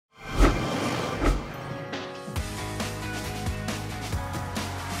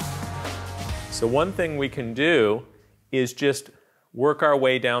So one thing we can do is just work our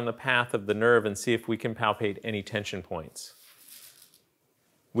way down the path of the nerve and see if we can palpate any tension points.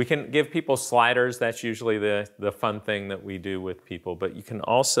 We can give people sliders. That's usually the fun thing that we do with people. But you can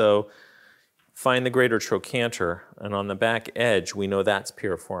also find the greater trochanter, and on the back edge, we know that's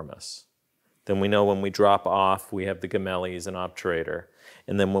piriformis. Then we know when we drop off, we have the gemelles and obturator.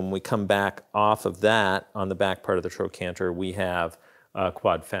 And then when we come back off of that, on the back part of the trochanter, we have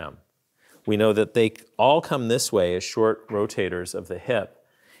quad fem. We know that they all come this way as short rotators of the hip,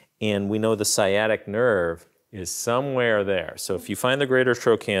 and we know the sciatic nerve is somewhere there. So if you find the greater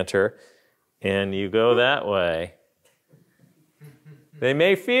trochanter and you go that way, they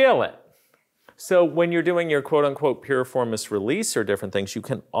may feel it. So when you're doing your quote-unquote piriformis release or different things, you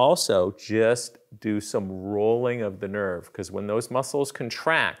can also just do some rolling of the nerve, because when those muscles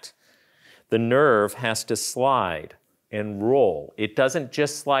contract, the nerve has to slide and roll. It doesn't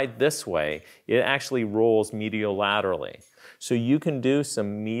just slide this way, it actually rolls mediolaterally. So you can do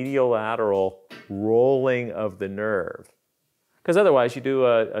some mediolateral rolling of the nerve. Because otherwise you do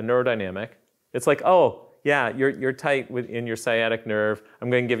a neurodynamic, it's like, oh, yeah, you're tight in your sciatic nerve, I'm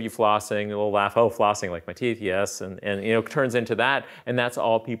going to give you flossing, a little laugh, oh, flossing like my teeth, yes, and you know, it turns into that, and that's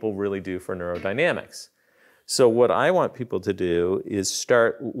all people really do for neurodynamics. So what I want people to do is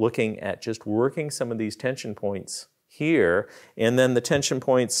start looking at just working some of these tension points here, and then the tension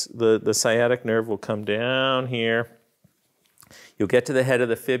points, the sciatic nerve will come down here. You'll get to the head of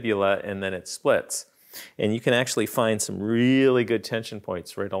the fibula, and then it splits. And you can actually find some really good tension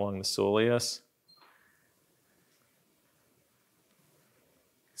points right along the soleus.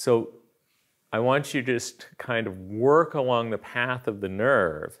 So I want you to just kind of work along the path of the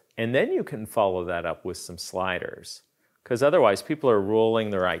nerve, and then you can follow that up with some sliders. Because otherwise people are rolling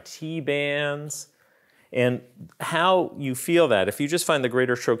their IT bands. And how you feel that, if you just find the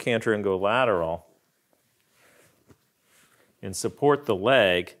greater trochanter and go lateral and support the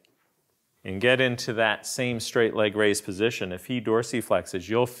leg and get into that same straight leg raised position, if he dorsiflexes,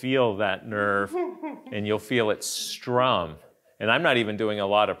 you'll feel that nerve and you'll feel it strum. And I'm not even doing a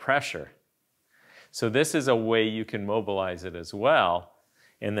lot of pressure. So this is a way you can mobilize it as well.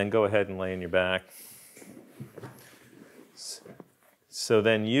 And then go ahead and lay on your back. So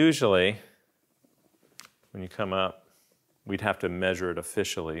then usually, when you come up, we'd have to measure it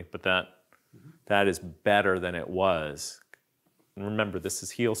officially, but that is better than it was. And remember, this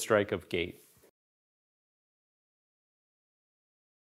is heel strike of gait.